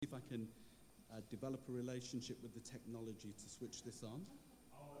can develop a relationship with the technology to switch this on,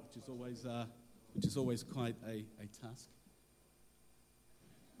 which is always quite a task.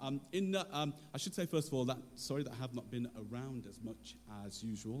 I should say, first of all, that I have not been around as much as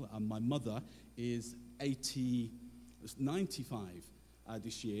usual. My mother is 95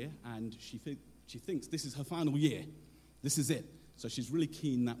 this year, and she thinks this is her final year. This is it. So she's really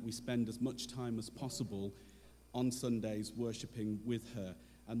keen that we spend as much time as possible on Sundays worshiping with her.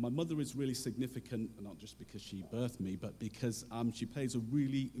 And my mother is really significant, not just because she birthed me, but because she plays a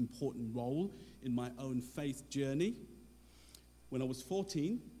really important role in my own faith journey. When I was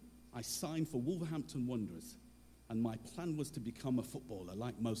 14, I signed for Wolverhampton Wanderers, and my plan was to become a footballer,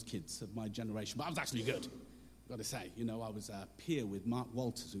 like most kids of my generation. But I was actually good, I've got to say. I was a peer with Mark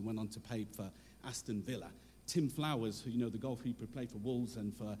Walters, who went on to play for Aston Villa. Tim Flowers, who, the goalkeeper, played for Wolves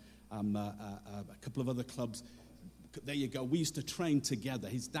and for a couple of other clubs. There you go. We used to train together.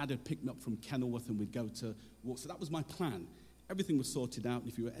 His dad had picked me up from Kenilworth, and we'd go to walk. So that was my plan. Everything was sorted out.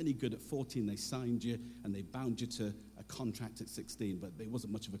 If you were any good at 14, they signed you, and they bound you to a contract at 16. But there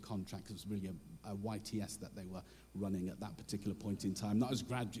wasn't much of a contract. It was really a YTS that they were running at that particular point in time. Not as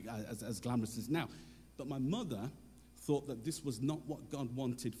glamorous as now. But my mother thought that this was not what God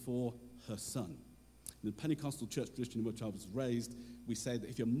wanted for her son. In the Pentecostal church tradition in which I was raised, we say that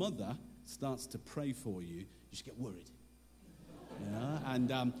if your mother starts to pray for you, you should get worried.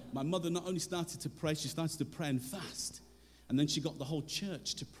 And my mother not only started to pray, she started to pray and fast. And then she got the whole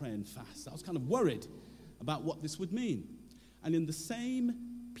church to pray and fast. I was kind of worried about what this would mean. And in the same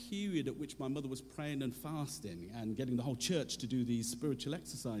period at which my mother was praying and fasting and getting the whole church to do these spiritual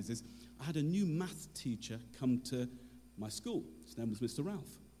exercises, I had a new math teacher come to my school. His name was Mr.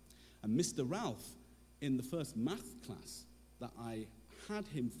 Ralph. And Mr. Ralph, in the first math class that I had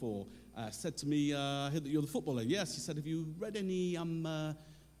him for, said to me, I heard that you're the footballer. Yes. He said, have you read any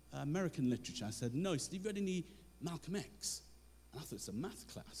American literature? I said, no. He said, have you read any Malcolm X? And I thought it's a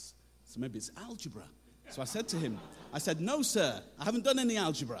math class, so maybe it's algebra. So I said to him, no, sir, I haven't done any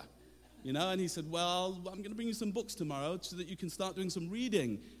algebra. And he said, well, I'm going to bring you some books tomorrow so that you can start doing some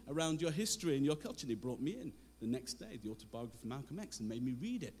reading around your history and your culture. And he brought me in the next day, the autobiography of Malcolm X, and made me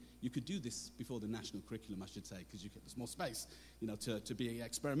read it. You could do this before the national curriculum, I should say, because there's more space, to be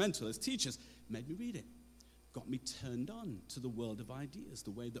experimental as teachers. Made me read it. Got me turned on to the world of ideas,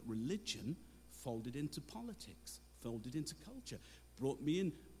 the way that religion folded into politics, folded into culture. Brought me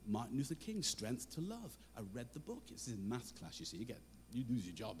in Martin Luther King, Strength to Love. I read the book. It's in math class, you see. You lose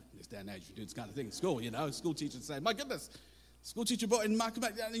your job in this day and age if you do this kind of thing in school, School teachers say, my goodness, school teacher brought in Malcolm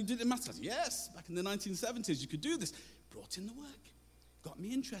X, and you did it in math class. Yes, back in the 1970s, you could do this. Brought in the work. Got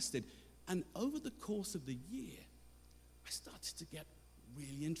me interested. And over the course of the year, I started to get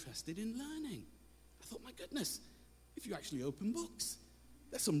really interested in learning. I thought, my goodness, if you actually open books,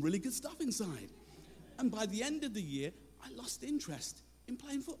 there's some really good stuff inside. And by the end of the year, I lost interest in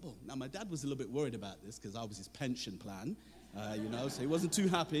playing football. Now, my dad was a little bit worried about this because I was his pension plan, so he wasn't too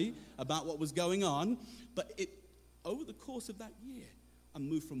happy about what was going on. But over the course of that year, I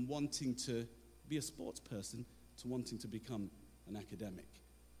moved from wanting to be a sports person to wanting to become an academic,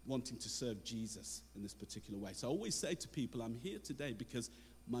 wanting to serve Jesus in this particular way. So I always say to people, I'm here today because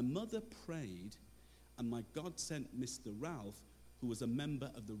my mother prayed and my God sent Mr. Ralph, who was a member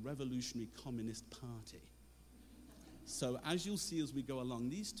of the Revolutionary Communist Party. So as you'll see as we go along,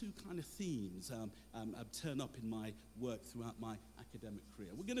 these two kind of themes turn up in my work throughout my academic career.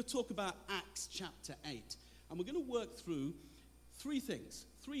 We're going to talk about Acts chapter 8, and we're going to work through three themes: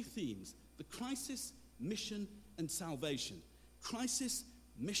 the crisis, mission, and salvation. Crisis,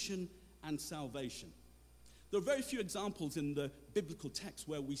 mission, and salvation. There are very few examples in the biblical text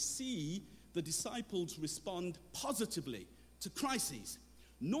where we see the disciples respond positively to crises.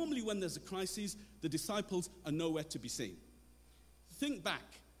 Normally when there's a crisis, the disciples are nowhere to be seen. Think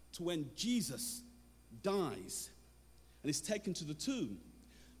back to when Jesus dies and is taken to the tomb.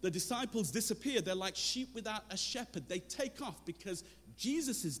 The disciples disappear. They're like sheep without a shepherd. They take off because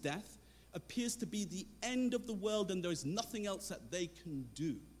Jesus' death appears to be the end of the world and there is nothing else that they can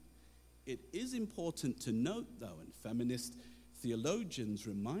do. It is important to note, though, and feminist theologians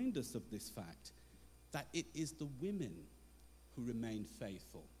remind us of this fact, that it is the women who remained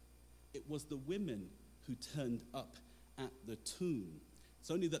faithful. It was the women who turned up at the tomb.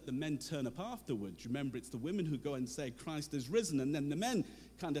 It's only that the men turn up afterwards. Remember, it's the women who go and say, Christ is risen, and then the men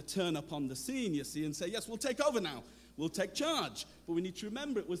kind of turn up on the scene, you see, and say, yes, we'll take over now. We'll take charge. But we need to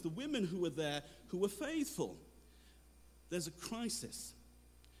remember it was the women who were there who were faithful. There's a crisis.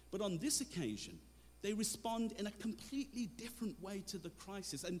 But on this occasion, they respond in a completely different way to the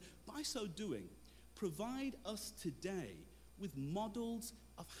crisis. And by so doing, provide us today with models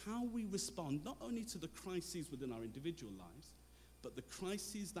of how we respond not only to the crises within our individual lives, but the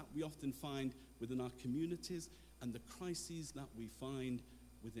crises that we often find within our communities and the crises that we find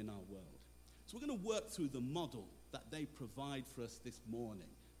within our world. So we're going to work through the model that they provide for us this morning.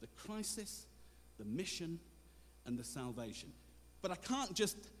 The crisis, the mission, and the salvation. But I can't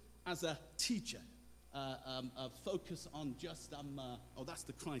just, as a teacher, focus on just, that's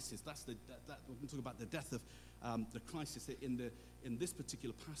the crisis. We're going to talk about the death of the crisis in this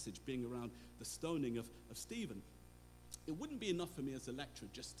particular passage being around the stoning of Stephen. It wouldn't be enough for me as a lecturer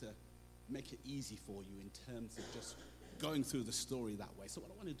just to make it easy for you in terms of just going through the story that way. So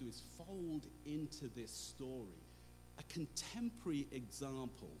what I want to do is fold into this story a contemporary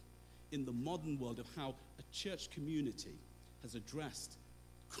example in the modern world of how a church community has addressed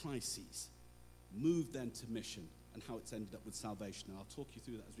crises, moved then to mission, and how it's ended up with salvation. And I'll talk you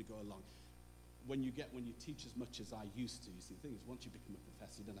through that as we go along. When you teach as much as I used to, you see, the thing is, once you become a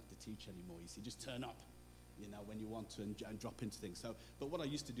professor, you don't have to teach anymore. You see, just turn up, when you want to and drop into things. But what I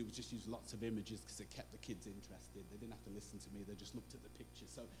used to do was just use lots of images because it kept the kids interested. They didn't have to listen to me. They just looked at the pictures.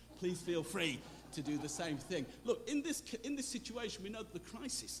 So please feel free to do the same thing. Look, in this situation, we know that the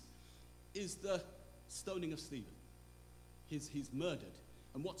crisis is the stoning of Stephen. He's murdered.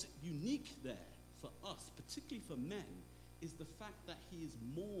 And what's unique there for us, particularly for men, is the fact that he is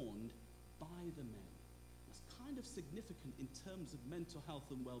mourned by the men. That's kind of significant in terms of mental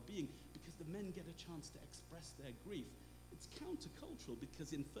health and well-being because the men get a chance to express their grief. It's countercultural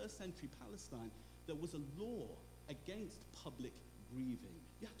because in first century Palestine, there was a law against public grieving.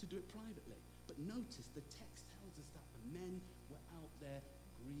 You have to do it privately. But notice the text tells us that the men were out there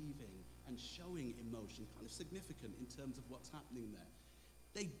grieving and showing emotion, kind of significant in terms of what's happening there.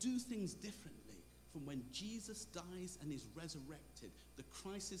 They do things differently from when Jesus dies and is resurrected. The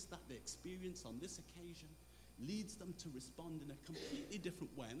crisis that they experience on this occasion leads them to respond in a completely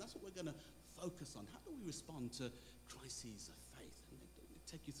different way. And that's what we're going to focus on. How do we respond to crises of faith? And let me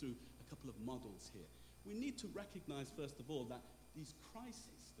take you through a couple of models here. We need to recognize, first of all, that these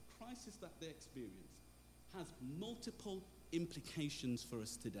crises, the crisis that they experience, has multiple implications for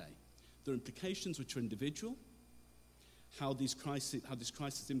us today. There are implications which are individual, how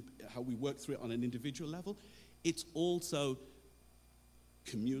we work through it on an individual level. It's also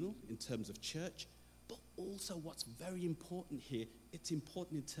communal in terms of church, but also what's very important here, it's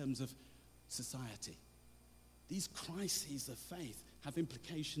important in terms of society. These crises of faith have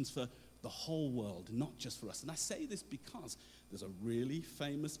implications for the whole world, not just for us. And I say this because there's a really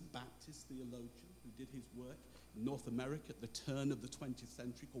famous Baptist theologian who did his work in North America at the turn of the 20th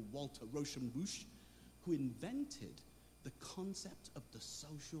century called Walter Rauschenbusch, who invented the concept of the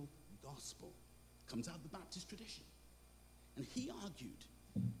social gospel. Comes out of the Baptist tradition. And he argued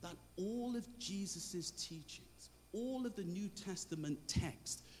that all of Jesus' teachings, all of the New Testament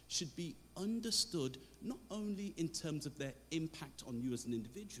text should be understood not only in terms of their impact on you as an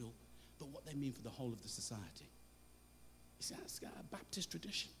individual, but what they mean for the whole of the society. You see, that's a Baptist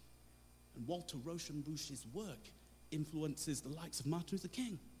tradition. And Walter Rauschenbusch's work influences the likes of Martin Luther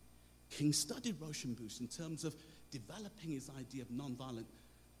King. King studied Rauschenbusch in terms of developing his idea of nonviolent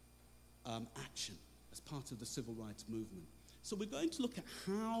action as part of the civil rights movement. So we're going to look at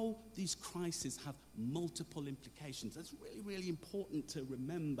how these crises have multiple implications. That's really, really important to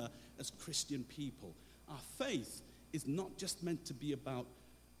remember as Christian people. Our faith is not just meant to be about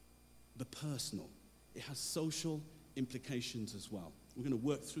the personal. It has social implications as well. We're going to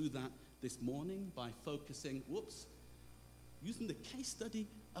work through that this morning by focusing, using the case study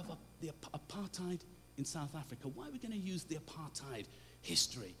of the apartheid in South Africa. Why are we going to use the apartheid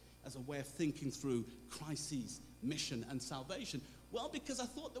history as a way of thinking through crises, mission, and salvation? Well, because I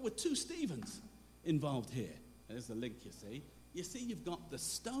thought there were two Stephens involved here. There's the link, you see. You see, you've got the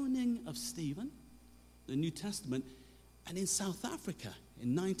stoning of Stephen, the New Testament, and in South Africa,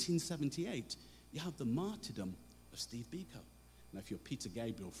 in 1978, you have the martyrdom of Steve Biko. Now, if you're Peter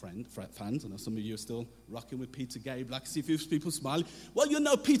Gabriel fans, I know some of you are still rocking with Peter Gabriel. I can see a few people smiling. Well, you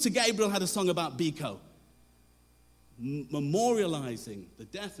know Peter Gabriel had a song about Biko, memorializing the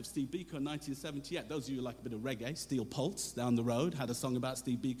death of Steve Biko in 1978. Those of you who like a bit of reggae, Steel Pulse down the road had a song about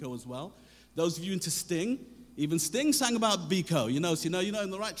Steve Biko as well. Those of you into Sting, even Sting sang about Biko. So you're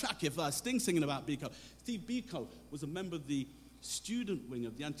in the right track if Sting singing about Biko. Steve Biko was a member of the student wing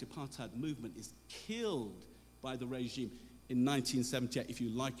of the anti-apartheid movement, is killed by the regime in 1978. If you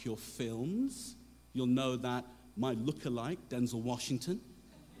like your films, you'll know that my lookalike, Denzel Washington,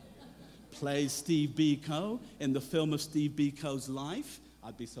 plays Steve Biko in the film of Steve Biko's life.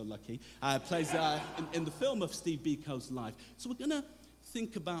 I'd be so lucky. Plays in the film of Steve Biko's life. So we're going to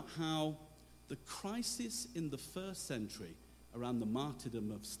think about how the crisis in the first century around the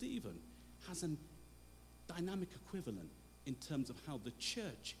martyrdom of Stephen has a dynamic equivalent in terms of how the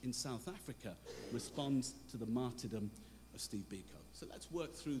church in South Africa responds to the martyrdom of Steve Biko. So let's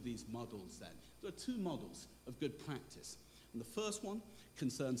work through these models then. There are two models of good practice. And the first one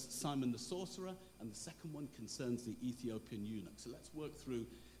concerns Simon the sorcerer, and the second one concerns the Ethiopian eunuch. So let's work through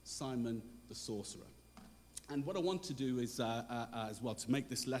Simon the sorcerer. And what I want to do is, as well, to make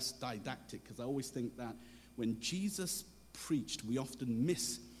this less didactic, because I always think that when Jesus preached, we often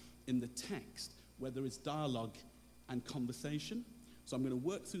miss in the text where there is dialogue and conversation. So I'm going to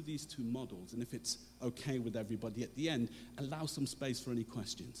work through these two models, and if it's okay with everybody at the end, allow some space for any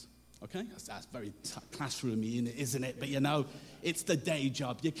questions. Okay? That's very classroomy, isn't it? But it's the day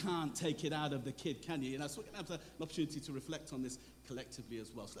job. You can't take it out of the kid, can you? So we're going to have an opportunity to reflect on this collectively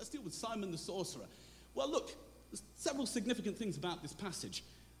as well. So let's deal with Simon the sorcerer. Well, look, there's several significant things about this passage.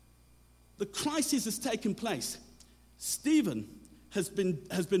 The crisis has taken place. Stephen has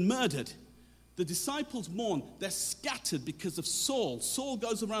been murdered. The disciples mourn. They're scattered because of Saul. Saul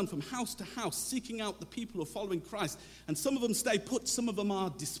goes around from house to house seeking out the people who are following Christ. And some of them stay put, some of them are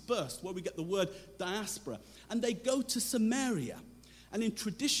dispersed, where we get the word diaspora. And they go to Samaria. And in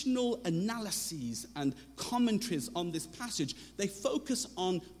traditional analyses and commentaries on this passage, they focus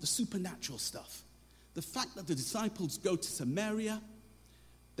on the supernatural stuff. The fact that the disciples go to Samaria,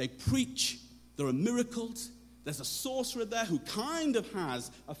 they preach, there are miracles. There's a sorcerer there who kind of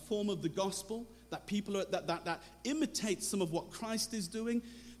has a form of the gospel that that imitates some of what Christ is doing.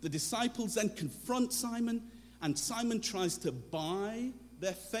 The disciples then confront Simon, and Simon tries to buy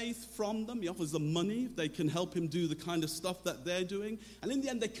their faith from them. He offers them money if they can help him do the kind of stuff that they're doing. And in the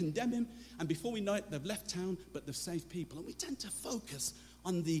end, they condemn him, and before we know it, they've left town, but they've saved people. And we tend to focus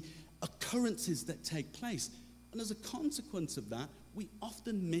on the occurrences that take place. And as a consequence of that, we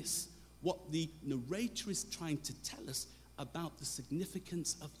often miss what the narrator is trying to tell us about the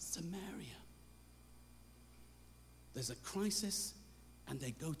significance of Samaria. There's a crisis, and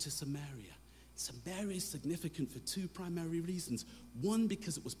they go to Samaria. Samaria is significant for two primary reasons. One,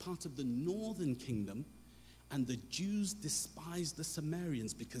 because it was part of the northern kingdom, and the Jews despised the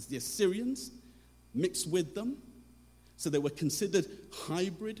Samaritans because the Assyrians mixed with them. So they were considered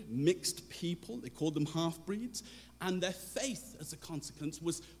hybrid, mixed people. They called them half-breeds. And their faith, as a consequence,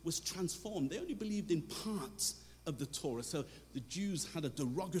 was transformed. They only believed in parts of the Torah. So the Jews had a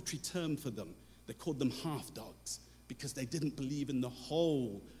derogatory term for them. They called them half-dogs because they didn't believe in the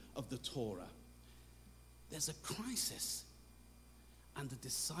whole of the Torah. There's a crisis, and the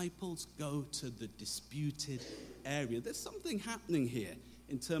disciples go to the disputed area. There's something happening here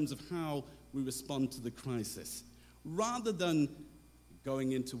in terms of how we respond to the crisis. Rather than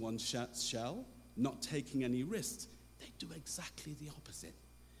going into one's shell, not taking any risks, they do exactly the opposite.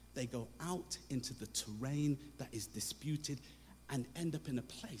 They go out into the terrain that is disputed and end up in a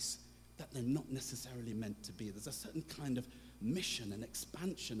place that they're not necessarily meant to be. There's a certain kind of mission, an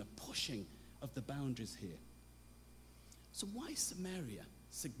expansion, a pushing of the boundaries here. So why is Samaria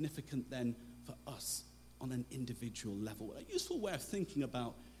significant then for us on an individual level? A useful way of thinking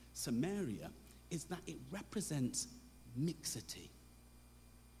about Samaria is that it represents mixity.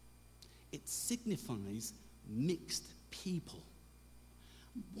 It signifies mixed people.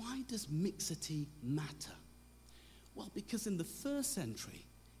 Why does mixity matter? Well, because in the first century,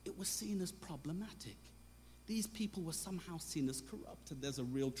 it was seen as problematic. These people were somehow seen as corrupt, and there's a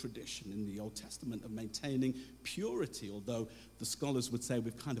real tradition in the Old Testament of maintaining purity, although the scholars would say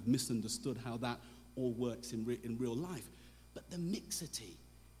we've kind of misunderstood how that all works in real life. But the mixity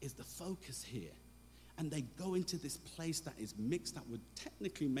is the focus here. And they go into this place that is mixed, that would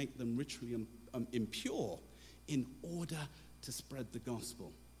technically make them ritually impure in order to spread the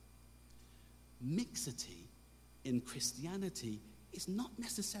gospel. Mixity in Christianity is not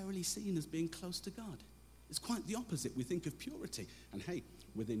necessarily seen as being close to God. It's quite the opposite. We think of purity. And hey,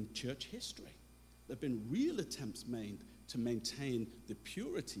 within church history, there have been real attempts made to maintain the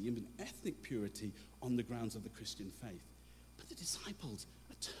purity, even ethnic purity, on the grounds of the Christian faith. But the disciples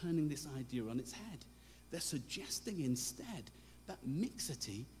are turning this idea on its head. They're suggesting instead that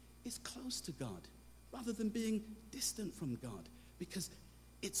mixity is close to God rather than being distant from God, because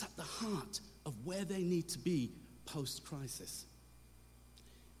it's at the heart of where they need to be post-crisis.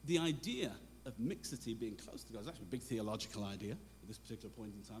 The idea of mixity being close to God is actually a big theological idea at this particular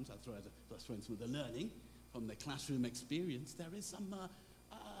point in time, so I'll throw in some of the learning from the classroom experience. There is some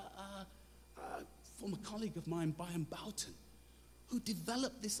former colleague of mine, Byron Boughton, who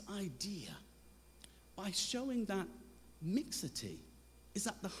developed this idea by showing that mixity is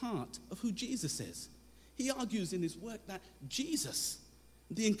at the heart of who Jesus is. He argues in his work that Jesus,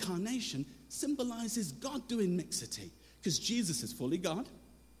 the incarnation, symbolizes God doing mixity. Because Jesus is fully God,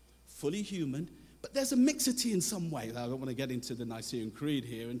 fully human, but there's a mixity in some way. I don't want to get into the Nicene Creed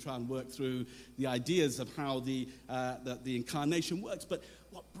here and try and work through the ideas of how the incarnation works. But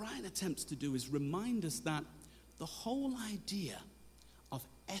what Brian attempts to do is remind us that the whole idea of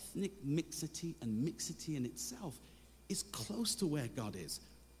ethnic mixity and mixity in itself is close to where God is,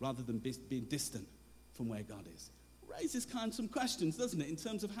 rather than being distant from where God is. Raises kind of some questions, doesn't it, in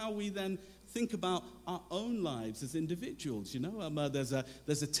terms of how we then think about our own lives as individuals. There's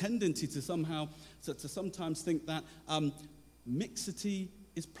a tendency to sometimes think that mixity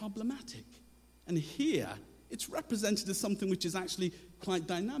is problematic, and here it's represented as something which is actually quite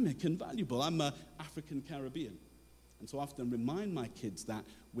dynamic and valuable. I'm African Caribbean, and so I often remind my kids that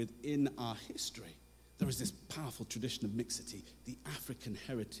within our history there is this powerful tradition of mixity, the African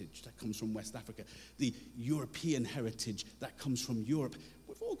heritage that comes from West Africa, the European heritage that comes from Europe.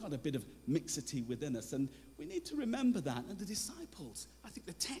 We've all got a bit of mixity within us, and we need to remember that. And the disciples, I think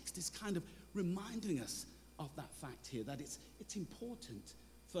the text is kind of reminding us of that fact here, that it's important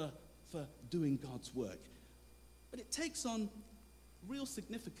for doing God's work. But it takes on real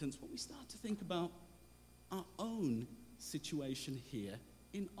significance when we start to think about our own situation here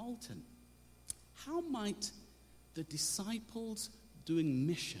in Alton. How might the disciples doing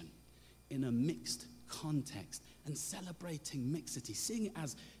mission in a mixed context and celebrating mixity, seeing it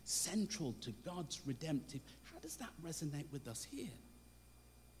as central to God's redemptive, how does that resonate with us here?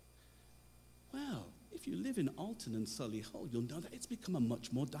 Well, if you live in Alton and Solihull, you'll know that it's become a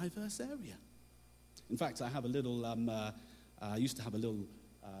much more diverse area. In fact, I have a little, I used to have a little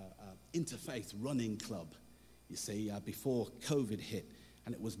interfaith running club, you see, before COVID hit.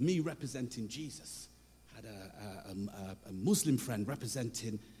 And it was me representing Jesus. I had a Muslim friend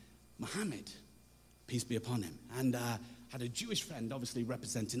representing Muhammad, peace be upon him. And had a Jewish friend, obviously,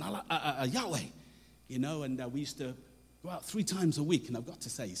 representing Yahweh. And we used to go out 3 times a week. And I've got to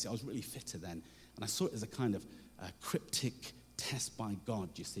say, you see, I was really fitter then. And I saw it as a kind of cryptic test by God,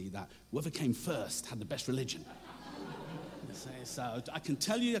 you see, that whoever came first had the best religion. So I can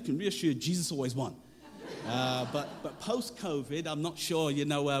tell you, I can reassure you, Jesus always won. But post-COVID, I'm not sure,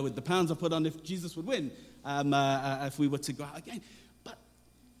 with the pounds I put on, if Jesus would win if we were to go out again. But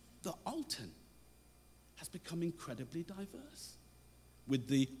the Alton has become incredibly diverse. With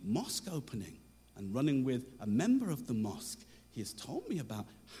the mosque opening and running with a member of the mosque, he has told me about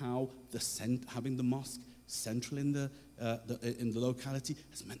how having the mosque central in the locality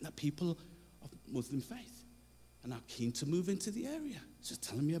has meant that people of Muslim faith are now keen to move into the area. He's just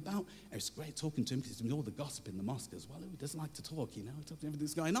telling me about, it's great talking to him because he's doing all the gossip in the mosque as well. He doesn't like to talk, he talks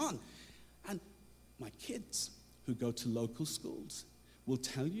everything's going on. And my kids who go to local schools will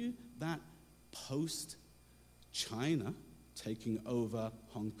tell you that post-China taking over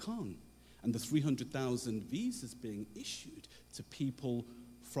Hong Kong and the 300,000 visas being issued to people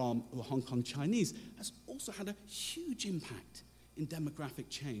from who are Hong Kong Chinese has also had a huge impact in demographic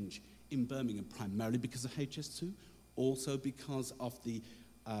change in Birmingham, primarily because of HS2, also because of the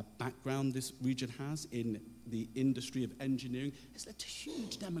background this region has in the industry of engineering. It's led to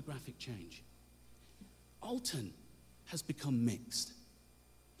huge demographic change. Alton has become mixed.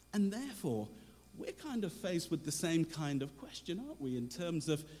 And therefore, we're kind of faced with the same kind of question, aren't we, in terms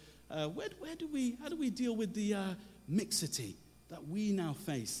of how do we deal with the mixity that we now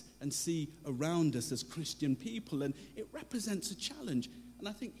face and see around us as Christian people? And it represents a challenge. And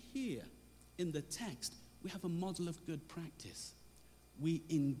I think here, in the text, we have a model of good practice. We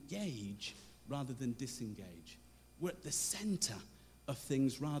engage rather than disengage. We're at the center of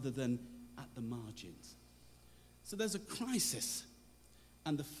things rather than at the margins. So there's a crisis.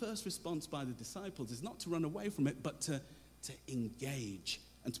 And the first response by the disciples is not to run away from it, but to engage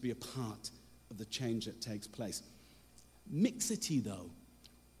and to be a part of the change that takes place. Mixity, though,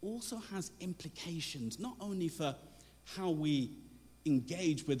 also has implications, not only for how we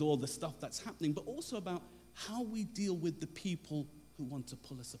engage with all the stuff that's happening, but also about how we deal with the people who want to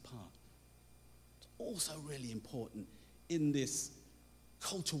pull us apart. It's also really important in this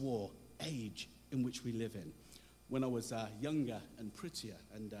culture war age in which we live in. When I was younger and prettier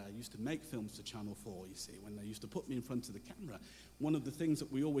and used to make films for Channel 4, you see, when they used to put me in front of the camera, one of the things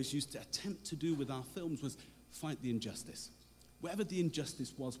that we always used to attempt to do with our films was fight the injustice. Whatever the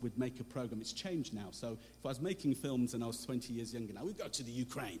injustice was, we'd make a program. It's changed now. So if I was making films and I was 20 years younger now, we'd go to the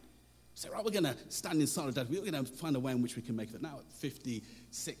Ukraine. Say, right, we're going to stand in solidarity. We're going to find a way in which we can make it. Now at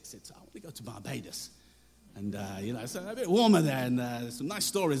 56, I want to go to Barbados. And, it's a bit warmer there, and there's some nice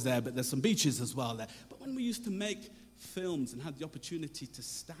stories there, but there's some beaches as well there. But when we used to make films and had the opportunity to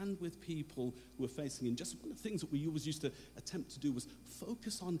stand with people who were facing injustice, one of the things that we always used to attempt to do was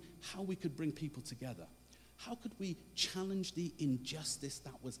focus on how we could bring people together, how could we challenge the injustice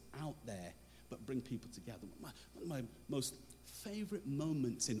that was out there but bring people together? One of my most favorite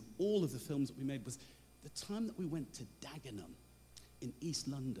moments in all of the films that we made was the time that we went to Dagenham in East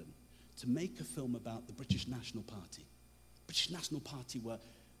London to make a film about the British National Party. British National Party were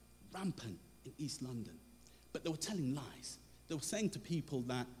rampant in East London, but they were telling lies. They were saying to people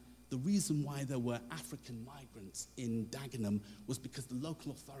that the reason why there were African migrants in Dagenham was because the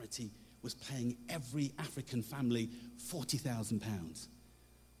local authority was paying every African family £40,000.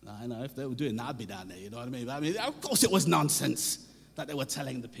 I know if they were doing that, I'd be down there, you know what I mean? Of course it was nonsense that they were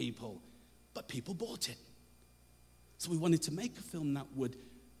telling the people, but people bought it. So we wanted to make a film that would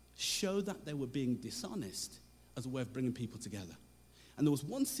show that they were being dishonest as a way of bringing people together. And there was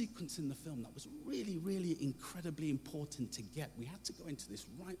one sequence in the film that was really, really incredibly important to get. We had to go into this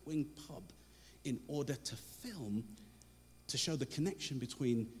right-wing pub in order to film, to show the connection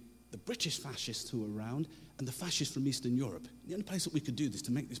between the British fascists who were around and the fascists from Eastern Europe. The only place that we could do this,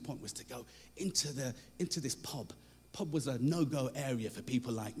 to make this point, was to go into this pub. Pub was a no-go area for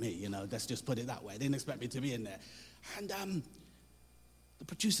people like me, you know, let's just put it that way. They didn't expect me to be in there. And the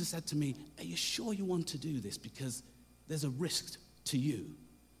producer said to me, are you sure you want to do this? Because there's a risk to you.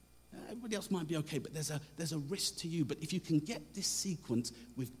 Everybody else might be okay, but there's a risk to you. But if you can get this sequence,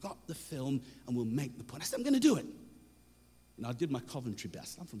 we've got the film and we'll make the point. I said, I'm going to do it. You know, I did my Coventry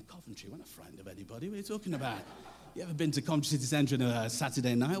best. I'm from Coventry. We're not frightened of anybody. What are you talking about? You ever been to Coventry City Centre on a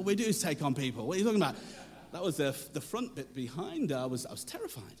Saturday night? All we do is take on people. What are you talking about? That was the front bit behind. I was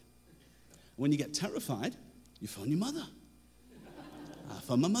terrified. When you get terrified, you phone your mother. I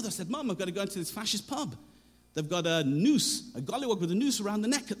phoned my mother. I said, Mum, I've got to go into this fascist pub. They've got a noose, a gollywog with a noose around the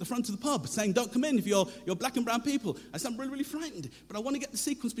neck at the front of the pub, saying, don't come in if you're black and brown people. I said, I'm really, really frightened, but I want to get the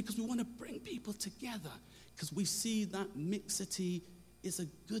sequence because we want to bring people together, because we see that mixity is a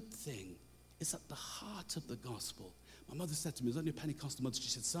good thing. It's at the heart of the gospel. My mother said to me, it was only a Pentecostal mother, she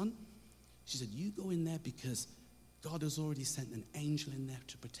said, son, she said, you go in there because God has already sent an angel in there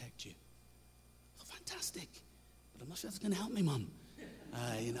to protect you. I thought, fantastic, but I'm not sure that's going to help me, Mum.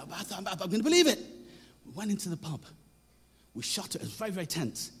 But I thought, I'm going to believe it. We went into the pub. We shot it. It was very, very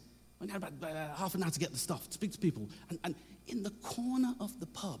tense. We had about half an hour to get the stuff, to speak to people. And in the corner of the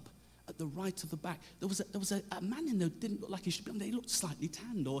pub, at the right of the back, there was a man in there who didn't look like he should be. He looked slightly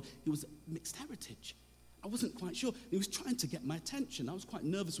tanned, or he was mixed heritage. I wasn't quite sure. He was trying to get my attention. I was quite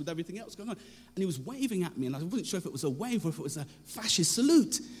nervous with everything else going on. And he was waving at me, and I wasn't sure if it was a wave or if it was a fascist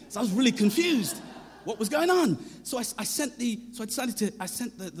salute. So I was really confused. What was going on? So I sent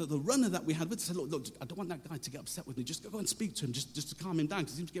the runner that we had with us. I said, look, I don't want that guy to get upset with me. Just go and speak to him, just to calm him down.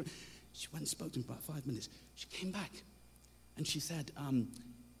 She went and spoke to him for about 5 minutes. She came back, and she said,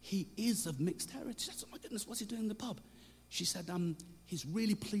 he is of mixed heritage. I said, oh my goodness, what's he doing in the pub? She said, he's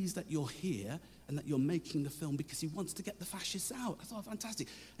really pleased that you're here and that you're making the film because he wants to get the fascists out. I thought, fantastic.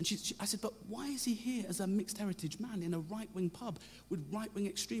 And I said, but why is he here as a mixed heritage man in a right-wing pub with right-wing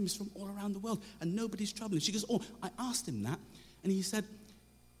extremists from all around the world and nobody's troubling him? She goes, oh, I asked him that, and he said,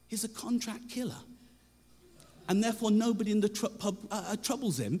 he's a contract killer. And therefore nobody in the pub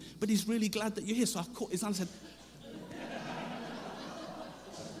troubles him, but he's really glad that you're here. So I caught his hand and said,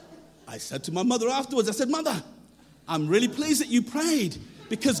 I said to my mother afterwards, I said, Mother, I'm really pleased that you prayed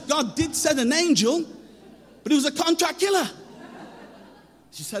because God did send an angel, but he was a contract killer.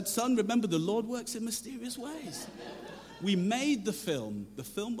 She said, son, remember the Lord works in mysterious ways. We made the film. The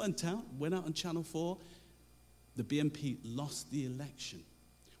film went out on Channel 4. The BNP lost the election.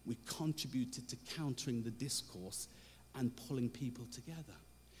 We contributed to countering the discourse and pulling people together.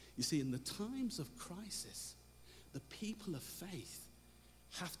 You see, in the times of crisis, the people of faith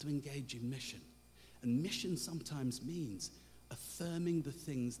have to engage in mission. And mission sometimes means affirming the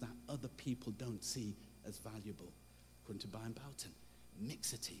things that other people don't see as valuable. According to Brian Boughton,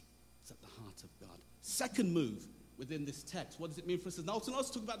 mixity is at the heart of God. Second move within this text, what does it mean for us? Now, also,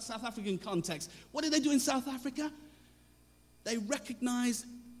 let's talk about the South African context. What did they do in South Africa? They recognize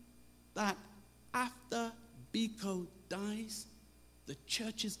that after Biko dies, the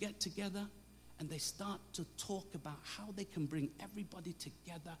churches get together and they start to talk about how they can bring everybody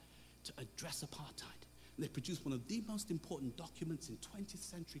together to address apartheid. And they produced one of the most important documents in 20th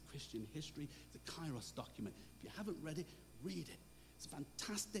century Christian history, the Kairos document. If you haven't read it, read it. It's a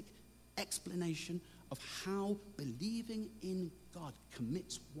fantastic explanation of how believing in God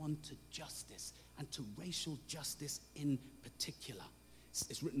commits one to justice and to racial justice in particular.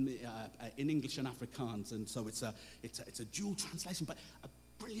 It's written in English and Afrikaans, and so it's a dual translation, but a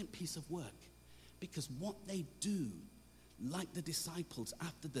brilliant piece of work. Because what they do, like the disciples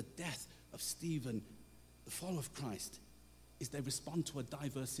after the death of Stephen, the follower of Christ, is they respond to a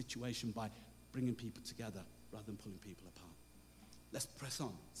diverse situation by bringing people together rather than pulling people apart. Let's press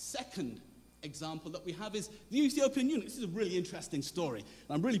on. Second example that we have is the Ethiopian eunuch. This is a really interesting story.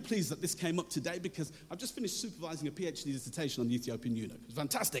 And I'm really pleased that this came up today because I've just finished supervising a PhD dissertation on the Ethiopian eunuch. It was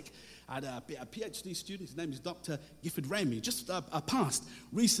fantastic. I had a PhD student, his name is Dr. Gifford Ramey, just passed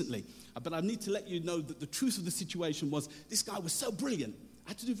recently. But I need to let you know that the truth of the situation was this guy was so brilliant, I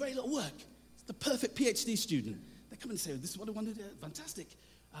had to do very little work. It's the perfect PhD student. They come and say, this is what I want to do. Fantastic.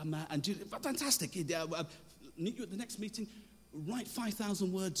 Fantastic. Meet you at the next meeting. Write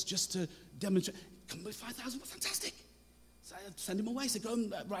 5,000 words just to demonstrate. Come with 5,000 words. Fantastic. So I send him away. So go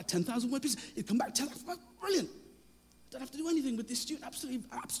and write 10,000 word pieces. He'd come back 10,000 words. Brilliant. Don't have to do anything with this student.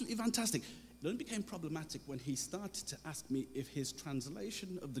 Absolutely fantastic. It only became problematic when he started to ask me if his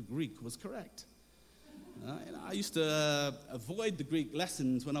translation of the Greek was correct. I used to avoid the Greek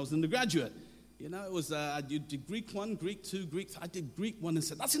lessons when I was an undergraduate. It was I did Greek 1, Greek 2, Greek 3. I did Greek 1 and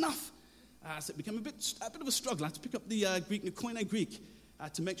said, that's enough. So it became a bit of a struggle. I had to pick up the Greek, Koine Greek,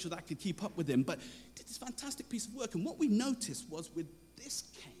 to make sure that I could keep up with him. But he did this fantastic piece of work. And what we noticed was with this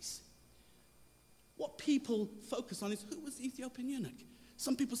case, what people focus on is who was the Ethiopian eunuch.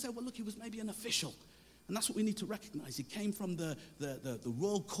 Some people say, well, look, he was maybe an official. And that's what we need to recognize. He came from the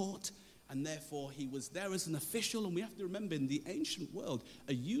royal court, and therefore he was there as an official. And we have to remember, in the ancient world,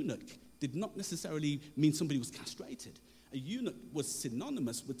 a eunuch did not necessarily mean somebody was castrated. A eunuch was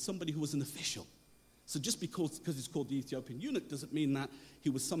synonymous with somebody who was an official. So just because it's called the Ethiopian eunuch doesn't mean that he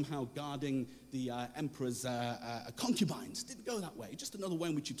was somehow guarding the emperor's concubines. Didn't go that way. Just another way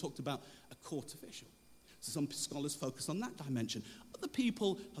in which you talked about a court official. So some scholars focus on that dimension. Other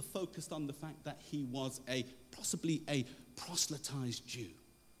people have focused on the fact that he was possibly a proselytized Jew.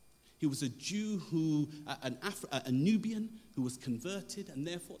 He was a Jew a Nubian who was converted, and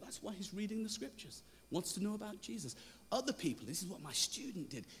therefore that's why he's reading the scriptures, wants to know about Jesus. Other people, this is what my student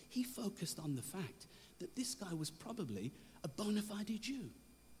did, he focused on the fact that this guy was probably a bona fide Jew.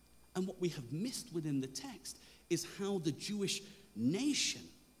 And what we have missed within the text is how the Jewish nation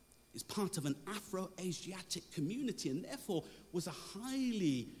is part of an Afro-Asiatic community and therefore was a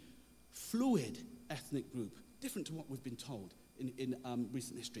highly fluid ethnic group, different to what we've been told in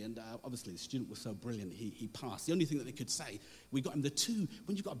recent history. And obviously the student was so brilliant, he passed. The only thing that they could say, we got him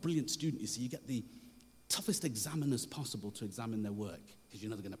when you've got a brilliant student, you see, you get the toughest examiners possible to examine their work, because you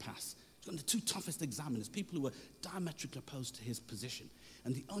know they're going to pass. He's got the two toughest examiners, people who were diametrically opposed to his position.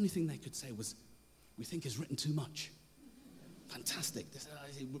 And the only thing they could say was, we think he's written too much. Fantastic.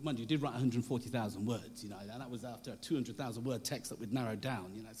 Mind you, did write 140,000 words, and that was after a 200,000 word text that we'd narrowed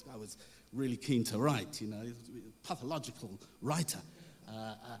down. This guy was really keen to write, he was a pathological writer.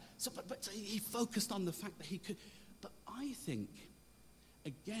 So he focused on the fact that he could. But I think,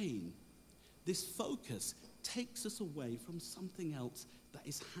 again, this focus takes us away from something else that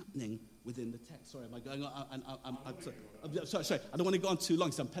is happening within the text. Sorry, am I going on? Sorry. I don't want to go on too long.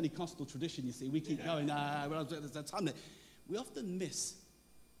 It's some Pentecostal tradition, you see. We keep going. There's a time that we often miss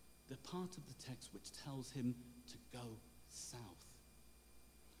the part of the text which tells him to go south.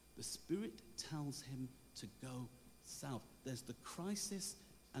 The Spirit tells him to go south. There's the crisis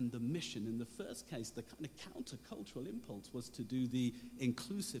and the mission. In the first case, the kind of countercultural impulse was to do the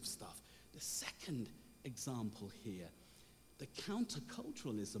inclusive stuff. The second example here, the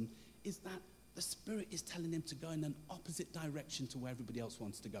counterculturalism, is that the Spirit is telling him to go in an opposite direction to where everybody else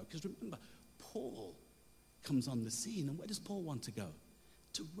wants to go. Because remember, Paul comes on the scene, and where does Paul want to go?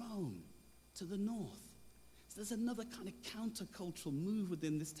 To Rome, to the north. So there's another kind of countercultural move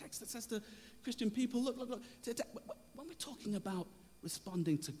within this text that says to Christian people, look, when we're talking about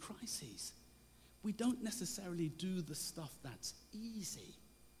responding to crises, we don't necessarily do the stuff that's easy.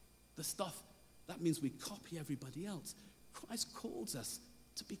 The stuff that means we copy everybody else. Christ calls us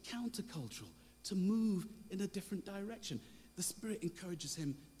to be countercultural, to move in a different direction. The Spirit encourages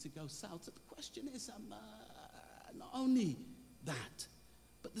him to go south. So the question is, not only that,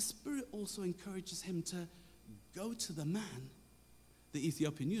 but the Spirit also encourages him to go to the man, the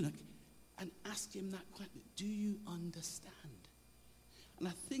Ethiopian eunuch, and ask him that question, do you understand? And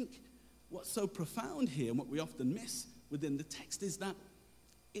I think what's so profound here, and what we often miss within the text, is that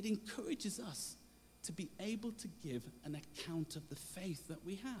it encourages us to be able to give an account of the faith that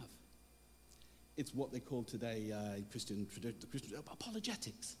we have. It's what they call today Christian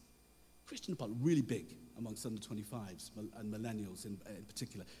apologetics. Christian apologetics, really big amongst under 25s and millennials in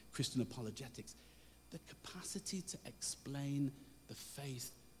particular. Christian apologetics, the capacity to explain the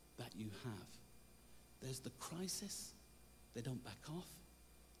faith that you have. There's the crisis. They don't back off.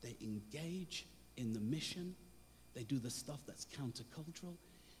 They engage in the mission. They do the stuff that's countercultural.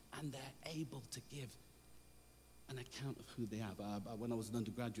 And they're able to give an account of who they have. When I was an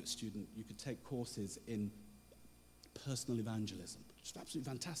undergraduate student, you could take courses in personal evangelism, which is absolutely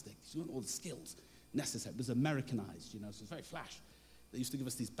fantastic. You want all the skills necessary. It was Americanized, so it's very flash. They used to give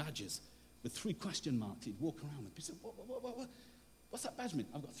us these badges with 3 question marks. You'd walk around with. People say, what's that badge mean?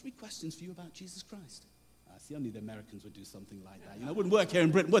 I've got 3 questions for you about Jesus Christ. See, only the Americans would do something like that. It wouldn't work here in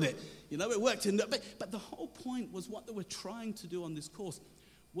Britain, would it? It worked but the whole point was what they were trying to do on this course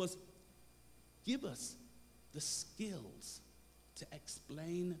was give us the skills to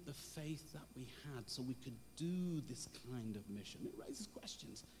explain the faith that we had so we could do this kind of mission. It raises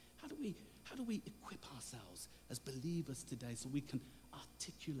questions. How do we equip ourselves as believers today so we can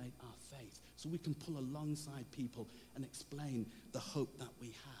articulate our faith, so we can pull alongside people and explain the hope that we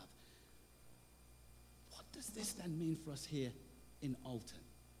have? What does this then mean for us here in Alton?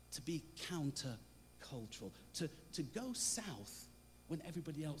 To be counter-cultural, to go south when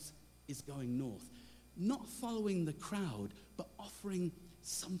everybody else is going north. Not following the crowd, but offering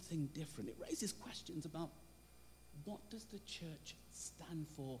something different. It raises questions about what does the church stand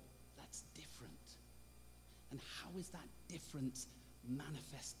for that's different? And how is that difference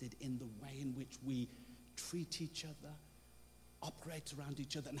manifested in the way in which we treat each other, operate around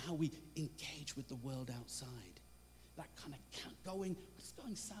each other, and how we engage with the world outside? That kind of what does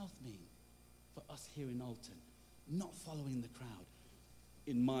going south mean for us here in Alton? Not following the crowd.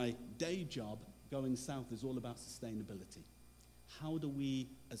 In my day job, going south is all about sustainability. How do we,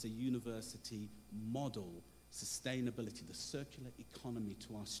 as a university, model sustainability, the circular economy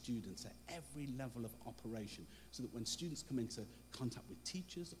to our students at every level of operation, so that when students come into contact with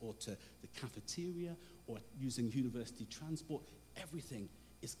teachers or to the cafeteria or using university transport, everything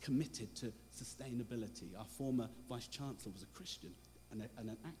is committed to sustainability. Our former vice-chancellor was a Christian and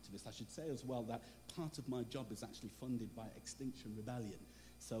an activist. I should say as well that part of my job is actually funded by Extinction Rebellion.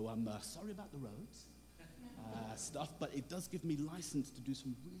 So I'm sorry about the roads stuff, but it does give me license to do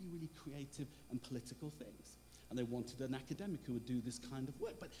some really, really creative and political things. And they wanted an academic who would do this kind of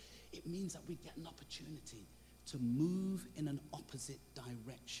work. But it means that we get an opportunity to move in an opposite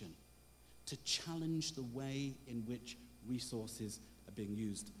direction, to challenge the way in which resources are being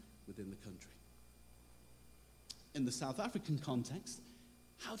used within the country. In the South African context,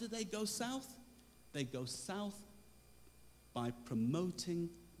 how do they go south? They go south by promoting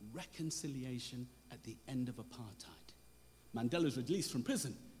reconciliation at the end of apartheid. Mandela was released from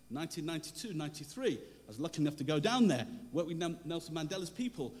prison in 1992, 93. I was lucky enough to go down there, work with Nelson Mandela's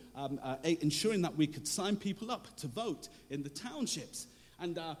people, ensuring that we could sign people up to vote in the townships.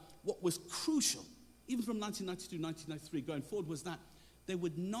 And what was crucial, even from 1992, 1993 going forward, was that they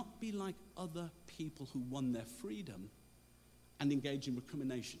would not be like other people who won their freedom and engage in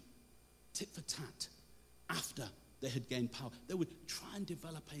recrimination, tit for tat, after they had gained power. They would try and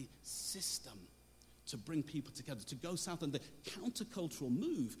develop a system to bring people together, to go south. And the countercultural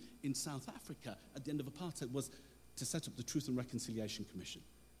move in South Africa at the end of apartheid was to set up the Truth and Reconciliation Commission,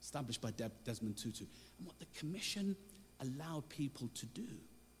 established by Desmond Tutu. And what the commission allowed people to do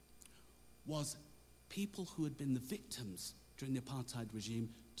was people who had been the victims during the apartheid regime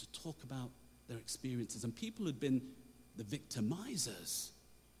to talk about their experiences, and people who had been the victimizers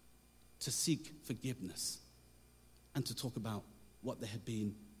to seek forgiveness and to talk about what they had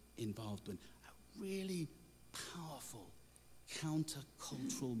been involved in. A really powerful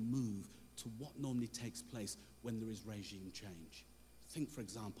counter-cultural move to what normally takes place when there is regime change. Think, for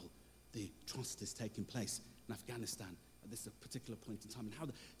example, the atrocities taking place in Afghanistan at this particular point in time, and how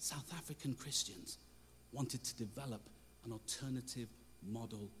the South African Christians wanted to develop an alternative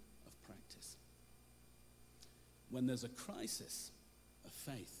model of practice. When there's a crisis of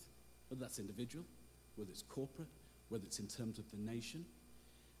faith, whether that's individual, whether it's corporate, whether it's in terms of the nation,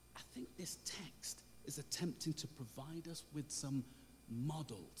 I think this text is attempting to provide us with some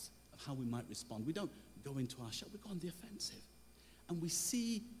models of how we might respond. We don't go into our shell, we go on the offensive. And we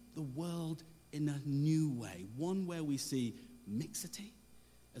see the world in a new way, one where we see mixity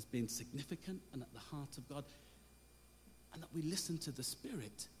as being significant and at the heart of God, and that we listen to the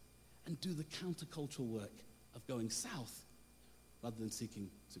Spirit and do the countercultural work of going south rather than seeking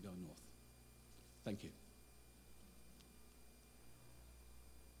to go north. Thank you.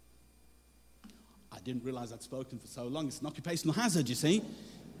 I didn't realize I'd spoken for so long. It's an occupational hazard, you see.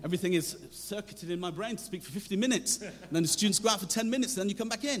 Everything is circuited in my brain to speak for 50 minutes. And then the students go out for 10 minutes, and then you come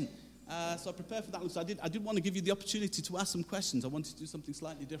back in. So I prepared for that one. So I did want to give you the opportunity to ask some questions. I wanted to do something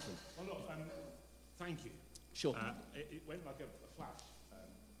slightly different. Well, look, thank you. Sure. It went like a flash,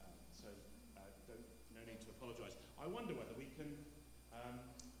 so no need to apologise. I wonder whether we can,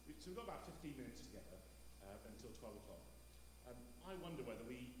 so we've got about 15 minutes together until 12 o'clock. I wonder whether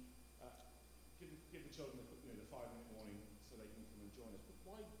we give the the children the 5-minute warning so they can come and join us. But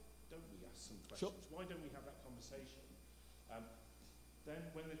why don't we ask some Sure. questions? Why don't we have that conversation?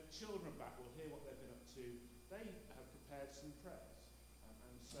 Then when the children are back, we'll hear what they've been up to. They have prepared some prayers.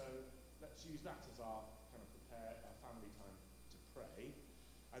 And so let's use that as our kind of our family time to pray.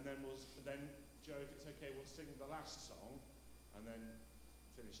 And then Joe, if it's okay, we'll sing the last song and then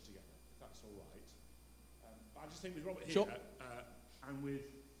finish together, if that's all right. I just think with Robert here, sure. And with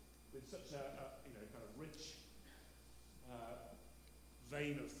such a kind of rich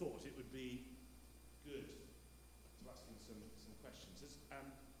vein of thought, it would be good to ask him some questions.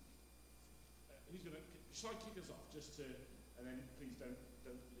 Who's going to? Shall I kick us off and then please don't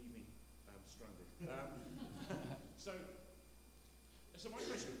leave me stranded. So my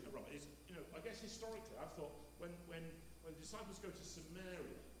question, Robert, is I guess historically I thought when the disciples go to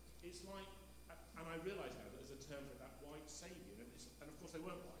Samaria, it's like, and I realise now that there's a term for that, white saviour, and of course they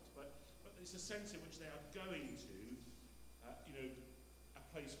weren't white, but it's a sense in which they are going to a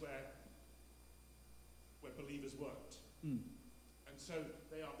place where believers weren't. And so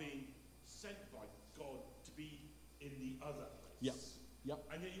they are being sent by God to be in the other place. Yep.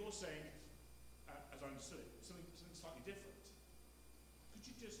 And yet you're saying, as I understood it, something slightly different. Could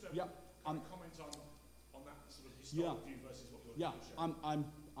you just comment on that sort of historic view versus what you're showing?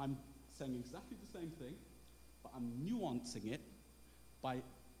 I'm saying exactly the same thing, but I'm nuancing it by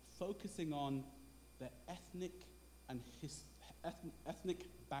focusing on the ethnic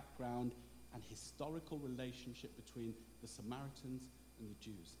background and historical relationship between the Samaritans and the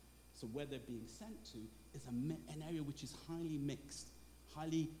Jews. So where they're being sent to is an area which is highly mixed,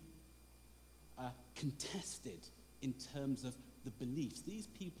 highly contested in terms of the beliefs. These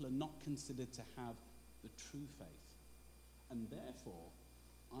people are not considered to have the true faith. And therefore,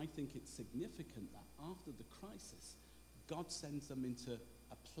 I think it's significant that after the crisis, God sends them into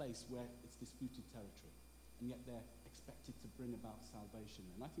a place where it's disputed territory. And yet they're expected to bring about salvation.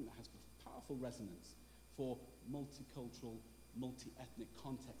 And I think that has powerful resonance for multicultural, multi-ethnic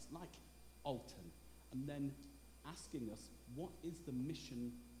contexts like Alton. And then asking us, what is the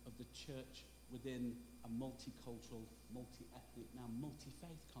mission of the church within a multicultural, multi-ethnic, now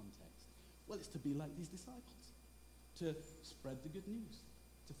multi-faith context? Well, it's to be like these disciples, to spread the good news,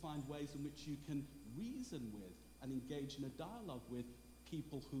 to find ways in which you can reason with and engage in a dialogue with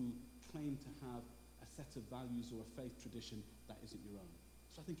people who claim to have a set of values or a faith tradition that isn't your own.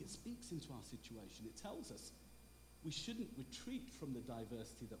 So I think it speaks into our situation. It tells us we shouldn't retreat from the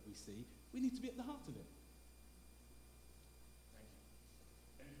diversity that we see. We need to be at the heart of it. Thank you.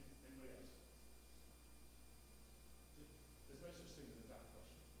 Anybody else? There's no such thing as a bad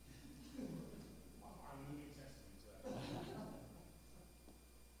question. I'm a living testament to that.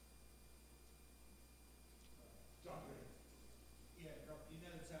 John Green. Yeah, Rob, you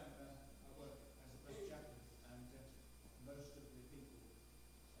know that I work as a post chaplain, and most of the people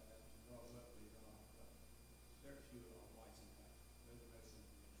who I work with are, very few are white in fact. Most of them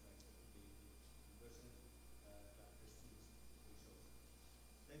would be Muslim, like Christians, these sorts.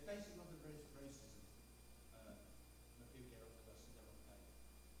 They face a lot of racism. When people get off the bus and go on pay.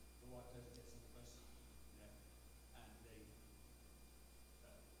 The white person gets on the bus, and they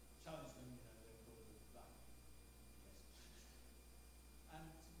challenge them, they call them black. And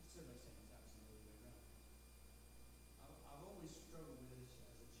to some extent, it's actually the other way around. I've always struggled with this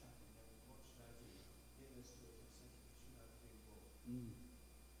as a chaplain. What should I do? Hear their stories, etc. Should I be involved?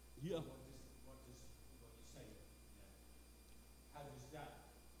 Yeah. What you say? How does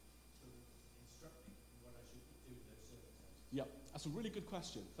that sort of instruct me in what I should do in those circumstances? Yeah, that's a really good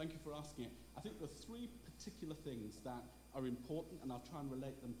question. Thank you for asking it. I think there are three particular things that are important, and I'll try and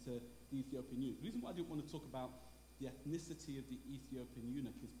relate them to the Ethiopian eunuch. The reason why I didn't want to talk about the ethnicity of the Ethiopian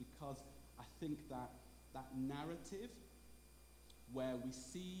eunuch is because I think that narrative where we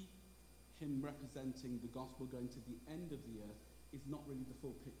see him representing the gospel going to the end of the earth is not really the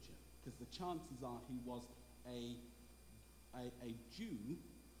full picture, because the chances are he was a Jew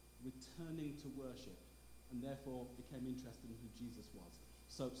returning to worship and therefore became interested in who Jesus was.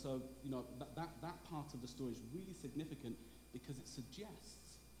 So that part of the story is really significant because it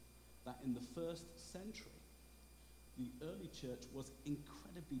suggests that in the first century, the early church was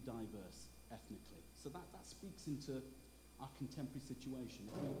incredibly diverse ethnically. So that speaks into our contemporary situation.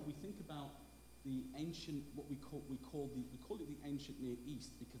 If we think about the ancient, we call it the ancient Near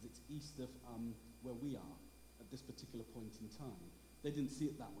East because it's east of where we are at this particular point in time. They didn't see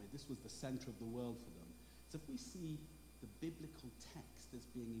it that way. This was the center of the world for them. So if we see the biblical text as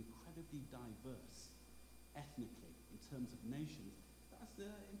being incredibly diverse ethnically in terms of nations, that's the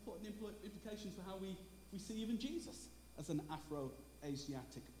important implications for how we see even Jesus as an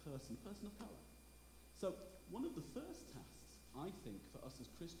Afro-Asiatic person of color. So one of the first tasks, I think, for us as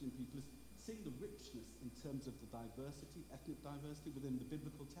Christian people is seeing the richness in terms of the diversity, ethnic diversity within the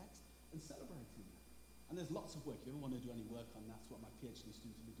biblical text, and celebrating that. And there's lots of work. If you ever want to do any work on that, that's what my PhD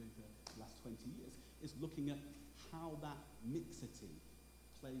students have been doing for the last 20 years, is looking at how that mixity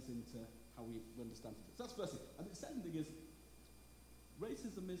plays into how we understand it. So that's the first thing. And the second thing is,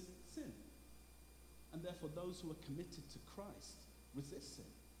 racism is sin. And therefore, those who are committed to Christ resist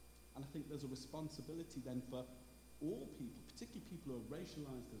sin. And I think there's a responsibility then for all people, particularly people who are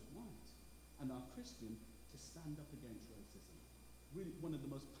racialized as white and are Christian, to stand up against racism. Really, one of the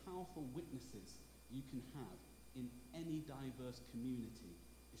most powerful witnesses you can have in any diverse community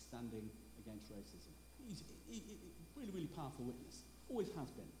is standing against racism. Really, really powerful witness. Always has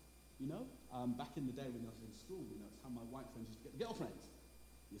been. You know, back in the day when I was in school, you know, it's how my white friends used to get girlfriends.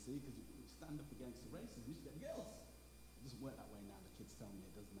 You see, because you stand up against the racism, you used to get girls. It doesn't work that way now. The kids tell me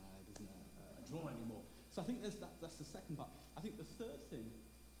it doesn't draw anymore. So I think that's the second part. I think the third thing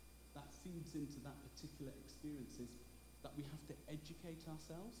that feeds into that particular experience is that we have to educate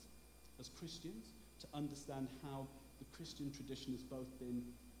ourselves as Christians to understand how the Christian tradition has both been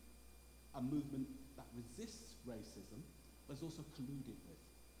a movement that resists racism, but is also colluded with.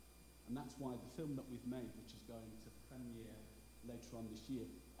 And that's why the film that we've made, which is going to premiere later on this year,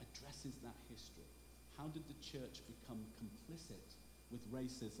 addresses that history. How did the church become complicit with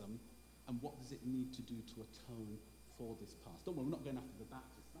racism, and what does it need to do to atone for this past? Don't worry, we're not going after the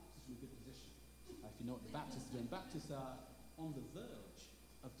Baptists. Baptists are in a good position. If you know what the Baptists are doing, Baptists are on the verge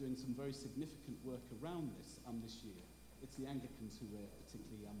of doing some very significant work around this year. It's the Anglicans who we're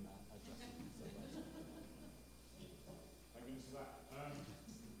particularly addressing. So, thank goodness for that.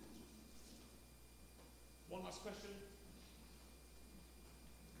 One last question.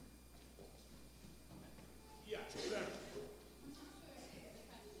 Yeah, Sarah.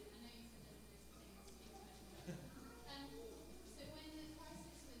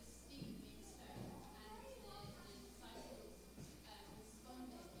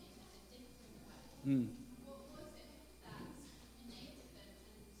 What was it that enabled them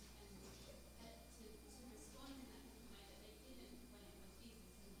to respond in that way that they didn't when it was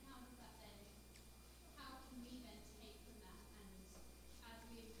Jesus? And how can we then take from that, and as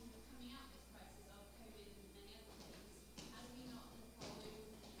we're kind of coming out of this crisis of COVID and many other things, how do we not follow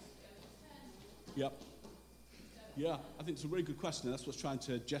and go internal? Yep. Yeah, I think it's a really good question. That's what's trying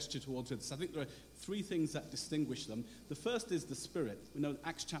to gesture towards this. I think there are three things that distinguish them. The first is the Spirit. We know in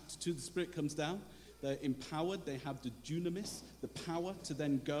Acts chapter 2, the Spirit comes down. They're empowered. They have the dunamis, the power to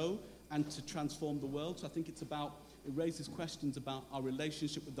then go and to transform the world. So I think it raises questions about our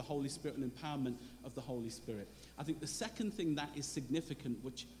relationship with the Holy Spirit and empowerment of the Holy Spirit. I think the second thing that is significant,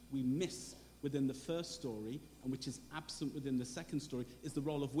 which we miss within the first story and which is absent within the second story, is the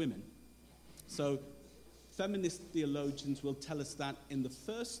role of women. So feminist theologians will tell us that in the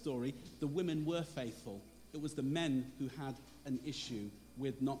first story, the women were faithful. It was the men who had an issue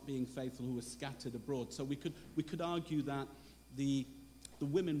with not being faithful, who were scattered abroad. So we could argue that the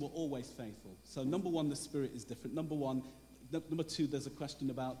women were always faithful. So number one, the Spirit is different. Number two, there's a question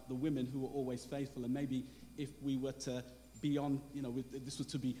about the women who were always faithful, and maybe if we were to be on, this was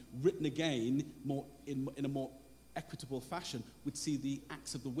to be written again more in a more equitable fashion, we'd see the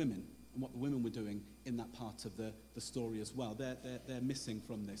acts of the women and what the women were doing in that part of the story as well. They're missing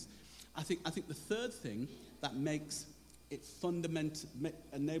from this. I think the third thing that makes it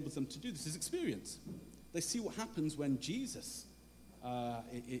enables them to do this is experience. They see what happens when Jesus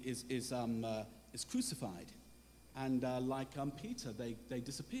is crucified, and like Peter, they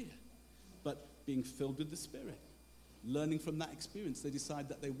disappear. But being filled with the Spirit, learning from that experience, they decide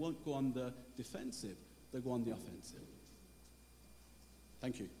that they won't go on the defensive; they go on the offensive.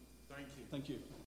 Thank you. Thank you. Thank you.